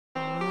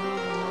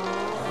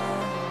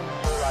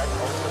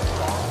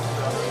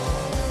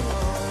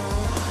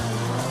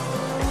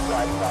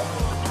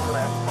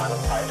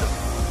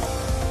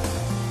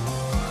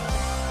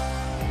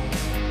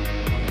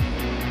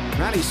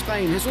Rally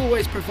Spain has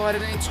always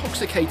provided an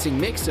intoxicating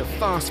mix of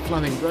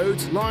fast-flowing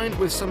roads lined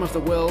with some of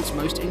the world's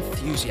most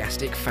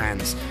enthusiastic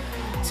fans.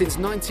 Since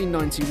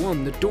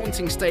 1991, the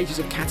daunting stages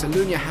of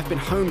Catalonia have been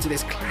home to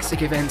this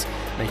classic event,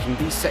 making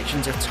these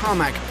sections of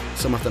tarmac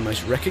some of the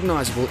most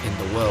recognisable in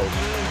the world.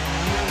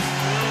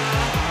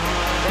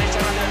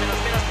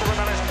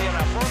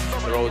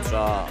 The roads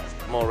are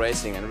more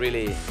racing and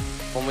really,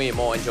 for me,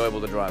 more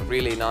enjoyable to drive.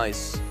 Really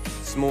nice,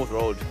 smooth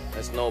road.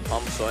 There's no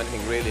bumps or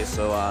anything really,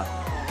 so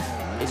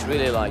it's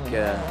really like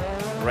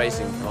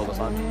racing all the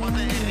time.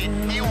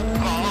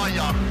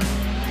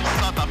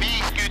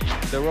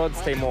 The roads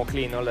stay more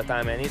clean all the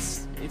time, and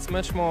it's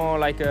much more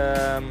like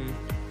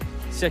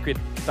circuit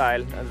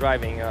style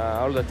driving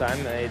all the time.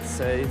 It's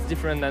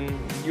different, and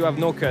you have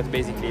no cut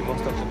basically.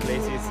 Most of the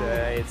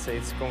places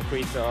it's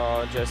concrete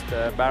or just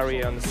a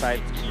barrier on the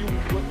side.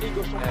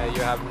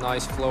 You have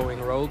nice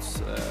flowing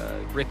roads.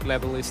 Grip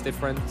level is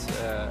different.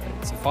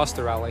 It's a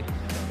faster rally,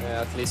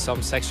 at least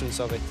some sections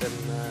of it,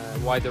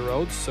 and wider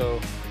roads.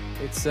 So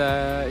it's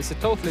a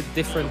totally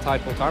different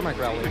type of tarmac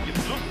rally.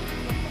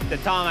 The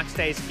tarmac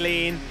stays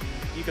clean.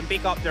 You can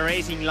pick up the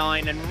racing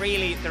line, and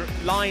really the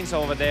lines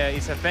over there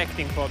is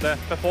affecting for the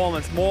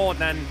performance more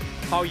than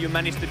how you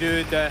manage to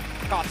do the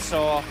cuts.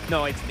 Or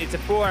no, it's a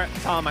poor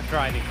tarmac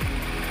driving.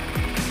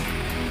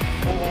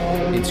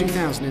 In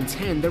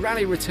 2010, the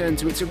rally returned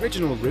to its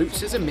original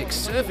roots as a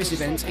mixed service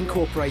event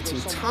incorporating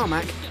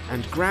tarmac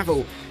and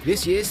gravel.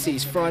 This year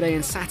sees Friday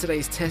and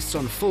Saturday's tests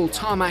on full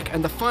tarmac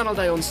and the final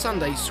day on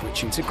Sunday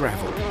switching to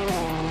gravel.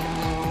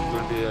 It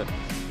will be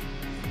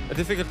a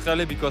difficult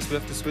rally because we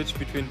have to switch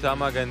between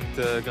tarmac and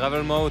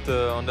gravel mode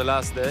on the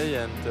last day,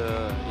 and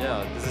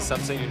yeah, this is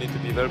something you need to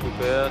be well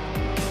prepared.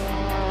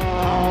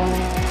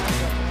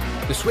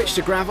 The switch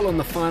to gravel on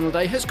the final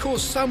day has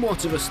caused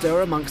somewhat of a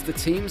stir amongst the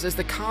teams, as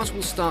the cars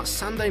will start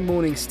Sunday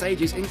morning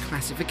stages in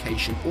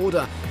classification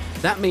order.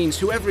 That means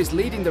whoever is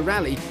leading the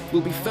rally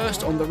will be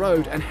first on the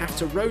road and have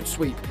to road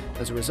sweep.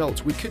 As a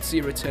result, we could see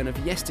a return of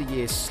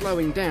yesteryear's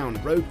slowing down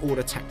road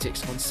order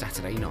tactics on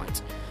Saturday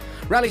night.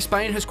 Rally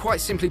Spain has quite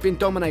simply been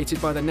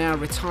dominated by the now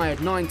retired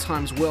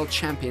 9-times world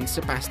champion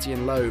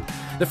Sebastian Loeb.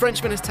 The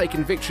Frenchman has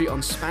taken victory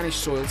on Spanish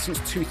soil since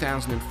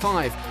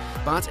 2005,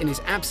 but in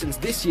his absence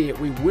this year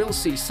we will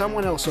see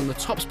someone else on the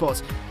top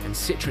spot, and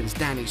Citroen's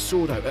Danny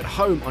Sordo at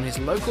home on his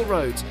local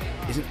roads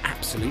is an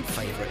absolute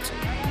favourite.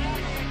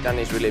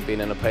 Danny's really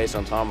been in a pace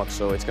on tarmac,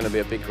 so it's going to be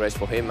a big race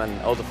for him,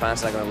 and all the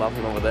fans are going to love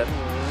him over there.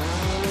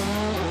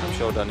 I'm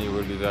sure Danny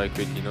will be very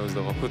quick. He knows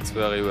the roads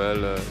very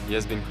well. He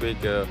has been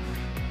quick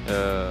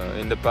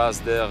in the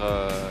past there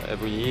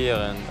every year,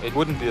 and it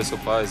wouldn't be a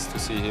surprise to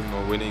see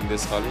him winning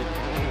this rally.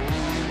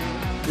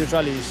 This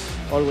rally is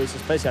always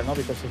special, no?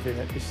 Because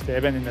it's the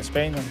event in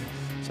Spain, and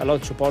a lot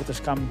of supporters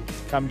come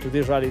to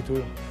this rally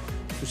to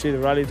see the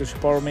rally, to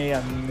support me,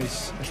 and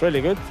it's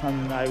really good.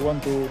 And I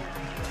want to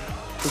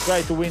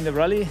try to win the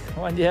rally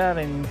one year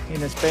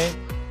in Spain.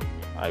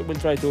 I will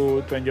try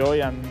to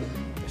enjoy, and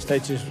the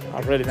stages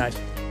are really nice.